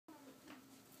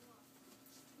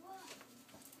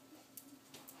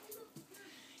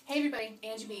Hey everybody,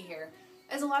 Angie B here.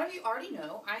 As a lot of you already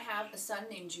know, I have a son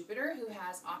named Jupiter who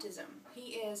has autism.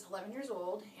 He is 11 years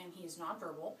old and he is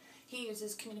nonverbal. He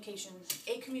uses a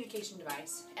communication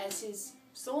device as his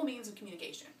sole means of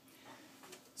communication.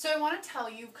 So I want to tell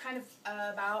you kind of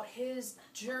about his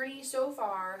journey so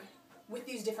far with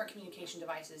these different communication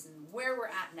devices and where we're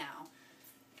at now.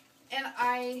 And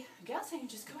I guess I can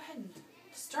just go ahead and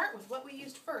start with what we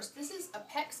used first. This is a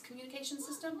PECs communication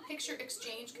system. Picture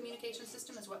Exchange Communication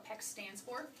System is what PECs stands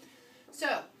for.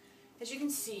 So, as you can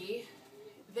see,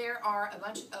 there are a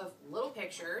bunch of little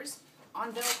pictures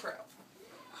on Velcro.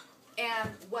 And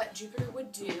what Jupiter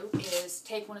would do is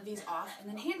take one of these off and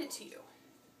then hand it to you.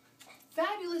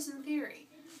 Fabulous in theory.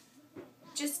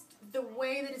 Just the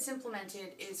way that it's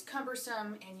implemented is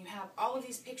cumbersome, and you have all of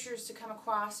these pictures to come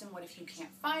across, and what if you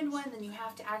can't find one? Then you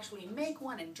have to actually make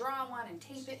one and draw one and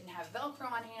tape it and have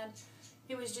Velcro on hand.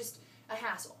 It was just a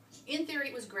hassle. In theory,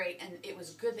 it was great, and it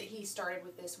was good that he started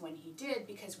with this when he did,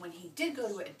 because when he did go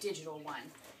to a digital one,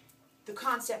 the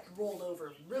concept rolled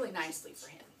over really nicely for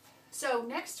him. So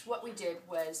next what we did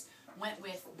was went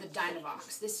with the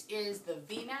Dynavox. This is the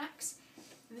VMAX.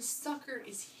 This sucker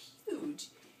is huge.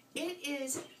 It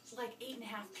is like 8.5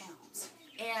 pounds,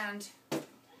 and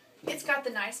it's got the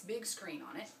nice big screen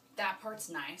on it. That part's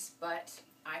nice, but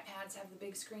iPads have the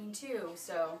big screen too.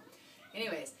 So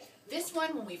anyways, this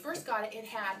one, when we first got it, it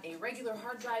had a regular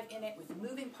hard drive in it with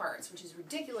moving parts, which is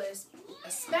ridiculous,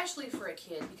 especially for a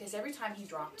kid, because every time he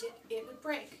dropped it, it would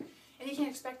break. And you can't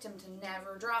expect him to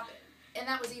never drop it. And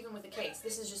that was even with the case.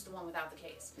 This is just the one without the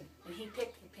case. And he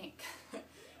picked the pink,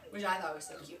 which I thought was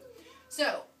so cute.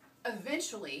 So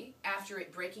eventually, after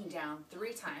it breaking down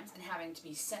 3 times and having to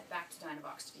be sent back to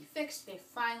Dynavox to be fixed, they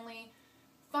finally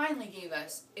gave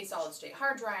us a solid-state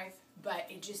hard drive,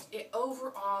 but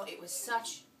overall, it was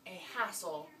such a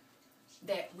hassle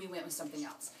that we went with something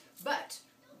else. But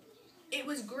it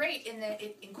was great in that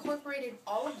it incorporated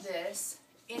all of this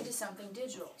into something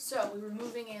digital, so we were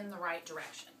moving in the right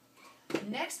direction.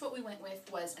 Next, what we went with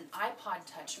was an iPod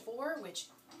Touch 4, which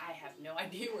I have no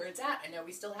idea where it's at. I know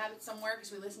we still have it somewhere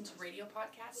because we listen to radio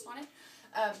podcasts on it.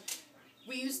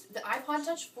 We used the iPod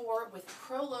Touch 4 with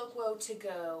ProLoquo To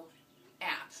Go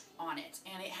app on it,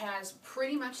 and it has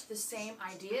pretty much the same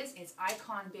ideas. It's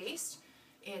icon based.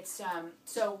 It's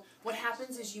so what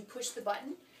happens is you push the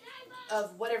button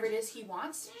of whatever it is he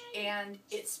wants, and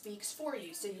it speaks for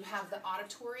you. So you have the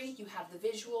auditory, you have the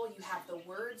visual, you have the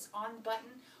words on the button,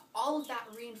 all of that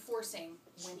reinforcing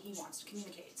when he wants to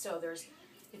communicate. So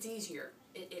it's easier.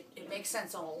 It makes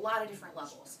sense on a lot of different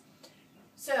levels.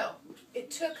 So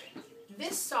it took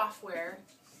this software,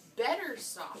 better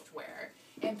software,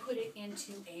 and put it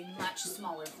into a much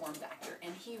smaller form factor.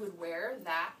 And he would wear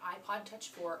that iPod Touch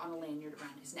 4 on a lanyard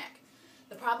around his neck.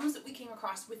 The problems that we came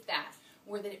across with that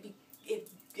were that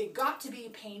it got to be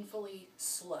painfully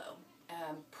slow.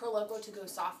 ProLoquo To Go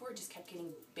software just kept getting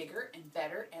bigger and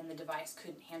better, and the device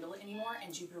couldn't handle it anymore,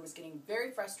 and Jupiter was getting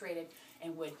very frustrated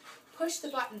and would push the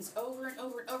buttons over and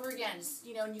over and over again,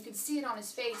 and you could see it on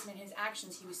his face and in his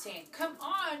actions. He was saying, "Come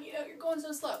on, you're going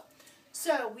so slow."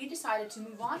 So we decided to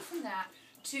move on from that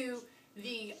to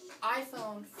the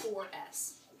iPhone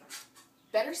 4S.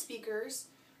 Better speakers,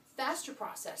 faster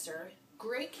processor,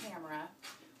 great camera.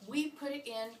 We put it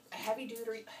in a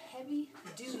heavy-duty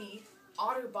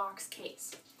OtterBox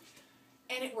case,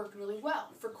 and it worked really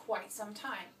well for quite some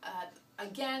time.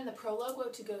 Again, the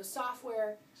ProLoquo To Go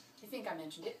software, I think I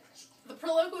mentioned it, the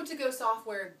ProLoquo To Go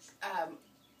software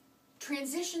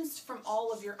transitions from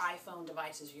all of your iPhone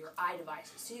devices, your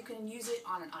iDevices, so you can use it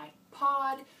on an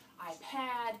iPod,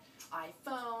 iPad,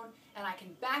 iPhone, and I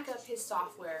can back up his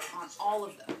software on all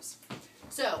of those.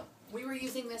 So we were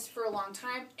using this for a long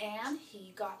time, and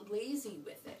he got lazy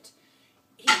with it.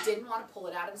 He didn't want to pull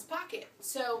it out of his pocket.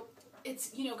 So it's,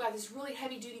 got this really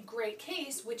heavy-duty great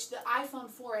case, which the iPhone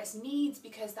 4S needs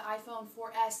because the iPhone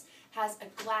 4S has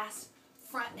a glass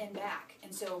front and back,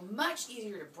 and so much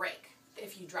easier to break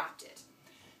if you dropped it.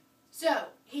 So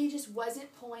he just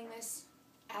wasn't pulling this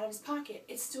out of his pocket.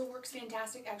 It still works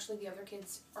fantastic. Actually, the other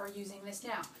kids are using this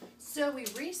now. So we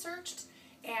researched,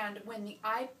 and when the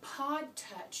iPod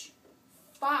Touch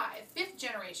 5th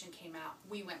generation came out,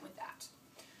 we went with that.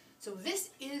 So this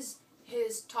is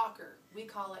his talker. We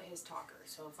call it his talker.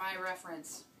 So if I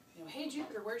reference, "Hey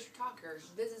Jupiter, where's your talker?"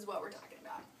 This is what we're talking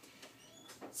about.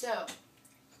 So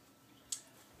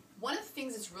one of the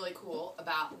things that's really cool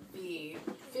about the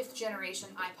 5th generation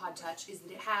iPod Touch is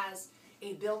that it has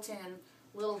a built-in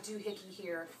little doohickey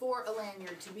here for a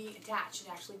lanyard to be attached. It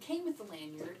actually came with the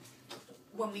lanyard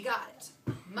when we got it.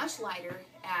 Much lighter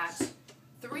at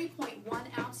 3.1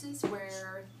 ounces,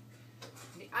 where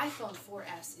iPhone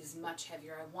 4S is much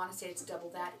heavier. I want to say it's double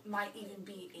that. It might even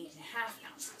be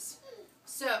 8.5 ounces.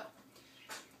 So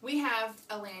we have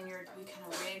a lanyard we kind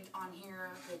of rigged on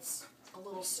here that's a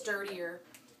little sturdier.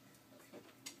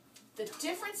 The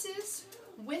differences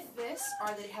with this are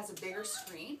that it has a bigger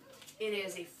screen. It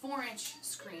is a 4-inch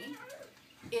screen.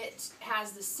 It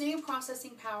has the same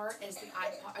processing power as the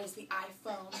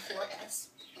iPhone 4S,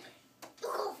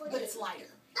 but it's lighter.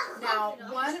 Now,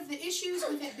 one of the issues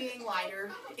with it being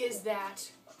lighter is that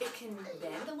it can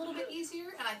bend a little bit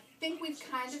easier, and I think we've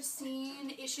kind of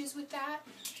seen issues with that,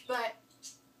 but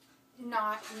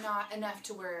not enough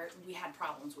to where we had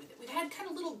problems with it. We've had kind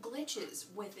of little glitches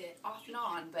with it off and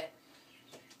on, but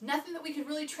nothing that we could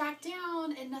really track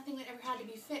down and nothing that ever had to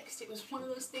be fixed. It was one of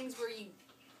those things where you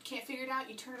can't figure it out,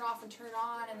 you turn it off and turn it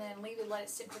on, and then leave it, let it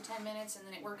sit for 10 minutes, and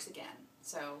then it works again.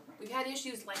 So we've had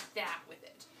issues like that with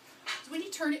it. So when you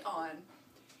turn it on,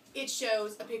 it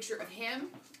shows a picture of him,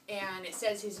 and it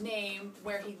says his name,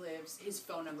 where he lives, his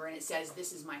phone number, and it says,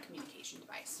 "This is my communication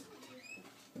device."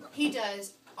 He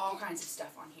does all kinds of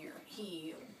stuff on here.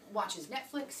 He watches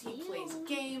Netflix, he plays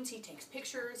games, he takes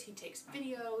pictures, he takes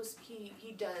videos,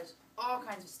 he does all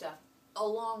kinds of stuff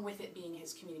along with it being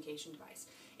his communication device.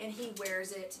 And he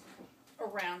wears it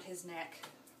around his neck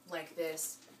like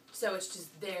this, so it's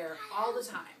just there all the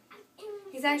time.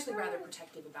 He's actually rather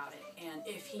protective about it, and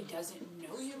if he doesn't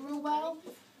know you real well,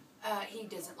 he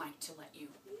doesn't like to let you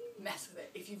mess with it.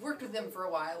 If you've worked with him for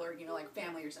a while, or like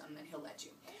family or something, then he'll let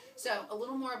you. So a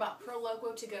little more about Pro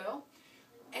Loco To Go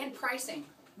and pricing.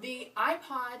 The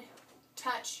iPod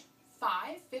Touch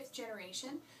 5, 5th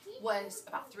generation, was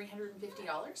about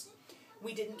 $350.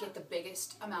 We didn't get the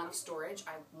biggest amount of storage.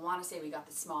 I want to say we got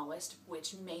the smallest,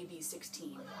 which may be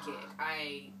 16 gig.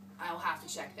 I'll have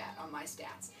to check that on my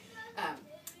stats.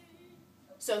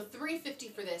 So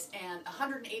 $350 for this and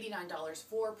 $189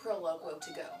 for Pro Loco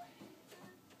To Go,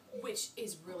 which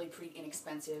is really pretty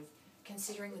inexpensive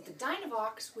considering that the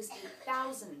Dynavox was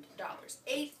 $8,000.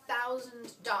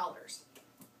 $8,000.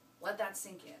 Let that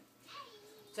sink in.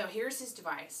 So here's his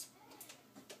device.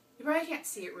 You probably can't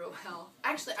see it real well.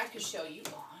 Actually, I could show you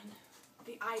on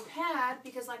the iPad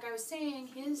because, like I was saying,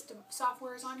 his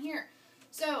software is on here.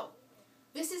 So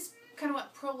this is kind of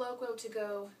what Pro Loco To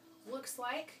Go looks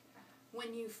like.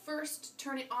 When you first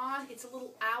turn it on, it's a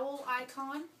little owl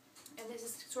icon, and this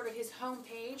is sort of his home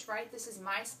page, right? This is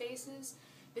My Spaces.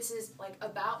 This is like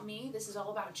About Me. This is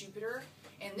all about Jupiter.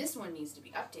 And this one needs to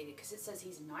be updated because it says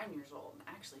he's 9 years old. And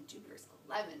actually, Jupiter's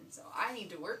 11, so I need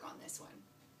to work on this one.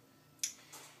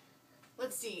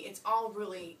 Let's see. It's all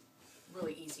really,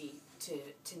 really easy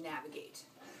to navigate.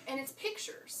 And it's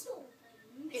pictures.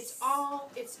 It's all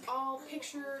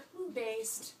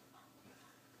picture-based.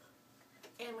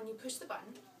 And when you push the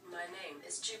button, my name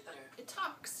is Jupiter. It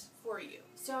talks for you.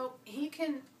 So he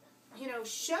can,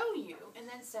 show you and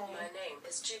then say, my name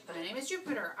is Jupiter. My name is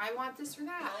Jupiter. I want this or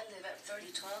that. I live at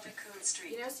 3012 Raccoon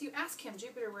Street. So you ask him,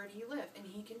 Jupiter, where do you live? And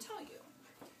he can tell you.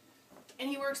 And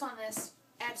he works on this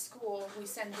at school. We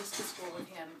send this to school with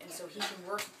him, and so he can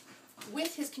work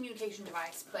with his communication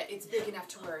device, but it's big enough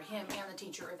to where him and the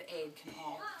teacher or the aide can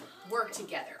all work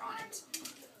together on it.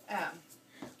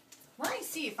 Let me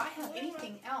see if I have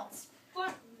anything else.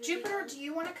 Jupiter, do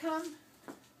you want to come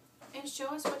and show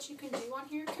us what you can do on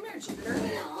here? Come here, Jupiter.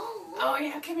 Oh,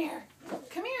 yeah, come here.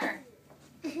 Come here.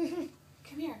 Come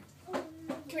here. Come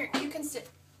here. You can sit.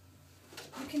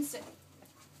 You can sit.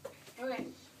 Okay.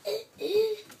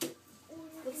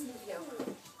 Let's move you.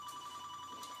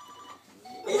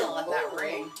 I'm gonna let that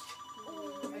ring.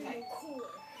 Okay.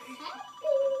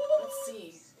 Let's see.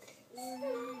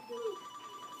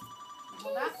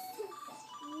 Hold that.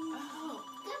 Oh.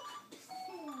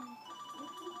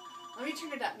 Let me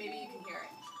turn it up. Maybe you can hear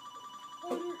it.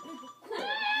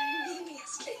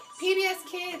 PBS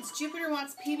Kids. Jupiter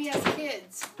wants PBS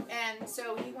Kids. And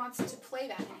so he wants to play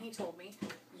that, and he told me,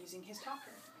 using his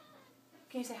talker.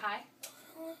 Can you say hi?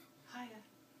 Hi.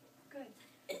 Good.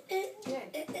 Good.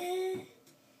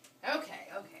 Okay,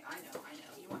 I know.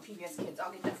 You want PBS Kids.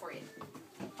 I'll get that for you.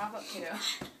 Pop up, kiddo.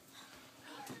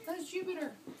 That's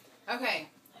Jupiter. Okay,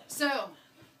 so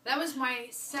that was my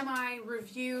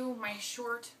semi-review, my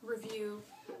short review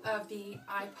of the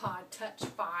iPod Touch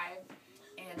 5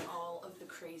 and all of the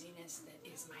craziness that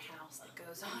is my house that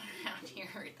goes on around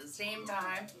here at the same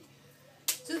time.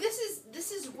 So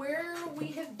this is where we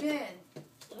have been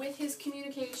with his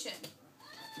communication.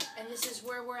 And this is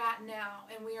where we're at now,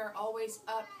 and we are always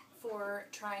up for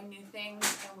trying new things,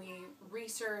 and we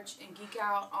research and geek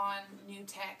out on new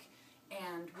tech,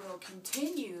 and we'll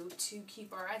continue to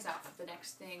keep our eyes out for the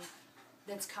next thing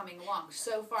that's coming along.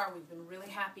 So far, we've been really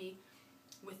happy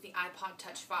with the iPod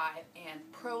Touch 5 and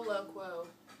Pro Loquo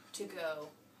to Go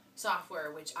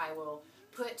software, which I will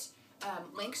put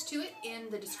links to it in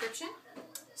the description.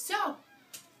 So,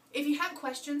 if you have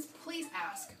questions, please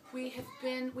ask. We have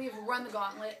run the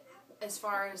gauntlet as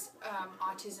far as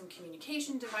autism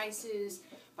communication devices,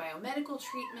 biomedical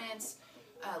treatments,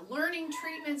 learning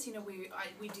treatments. You know,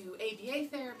 we do ABA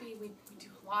therapy. We do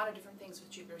a lot of different things with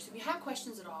Jupiter. So if you have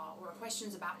questions at all, or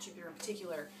questions about Jupiter in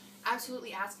particular,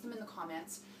 absolutely ask them in the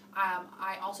comments.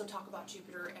 I also talk about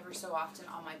Jupiter ever so often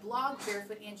on my blog,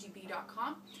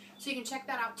 barefootangieb.com. So you can check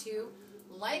that out too.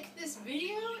 Like this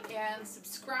video and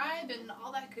subscribe and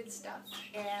all that good stuff.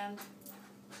 And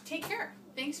take care.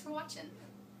 Thanks for watching.